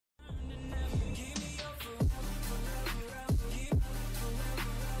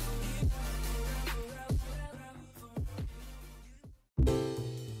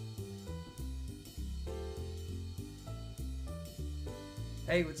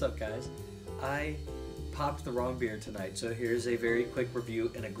Hey, what's up, guys? I popped the wrong beer tonight, so here's a very quick review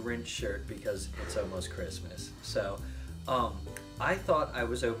in a Grinch shirt because it's almost Christmas. I thought I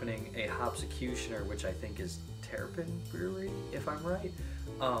was opening a Hopsecutioner, which I think is Terrapin Brewery, if I'm right,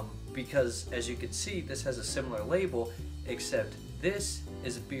 because as you can see, this has a similar label, except this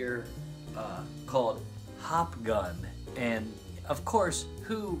is a beer called Hop Gun, and of course,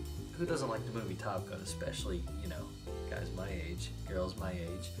 who doesn't like the movie Top Gun, especially, you know, guys my age, girls my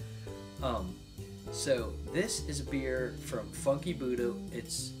age. So this is a beer from Funky Buddha.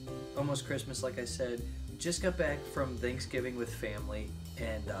 It's almost Christmas, like I said. Just got back from Thanksgiving with family,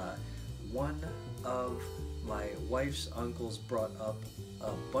 and one of my wife's uncles brought up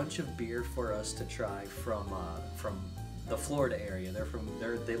a bunch of beer for us to try from the Florida area.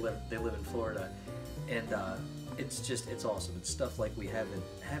 They live in Florida, and it's awesome. It's stuff like we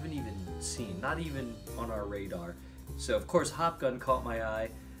haven't even seen, not even on our radar. So of course Hop Gun caught my eye,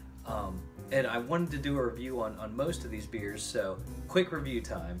 and I wanted to do a review on most of these beers, so quick review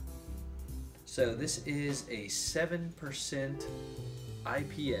time. So this is a 7%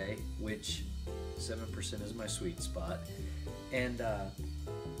 IPA, which 7% is my sweet spot, and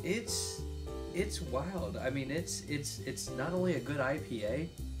it's wild. I mean, it's not only a good IPA,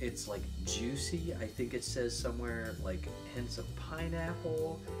 it's like juicy. I think it says somewhere like hints of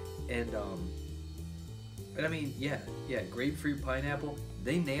pineapple, and I mean, yeah, grapefruit, pineapple.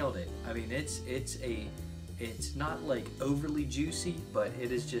 They nailed it. I mean, it's not like overly juicy, but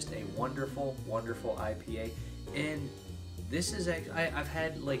it is just a wonderful IPA. And this is actually, I've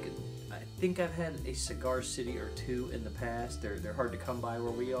had I think I've had a Cigar City or two in the past. They're hard to come by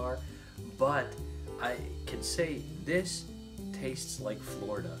where we are, but I can say this tastes like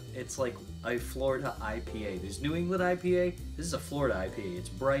Florida. It's like a Florida IPA. There's New England IPA. This is a Florida IPA. It's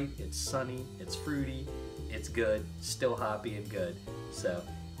bright, it's sunny, it's fruity, it's good, still hoppy and good. So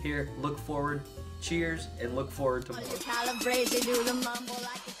here, look forward, cheers, and look forward to more.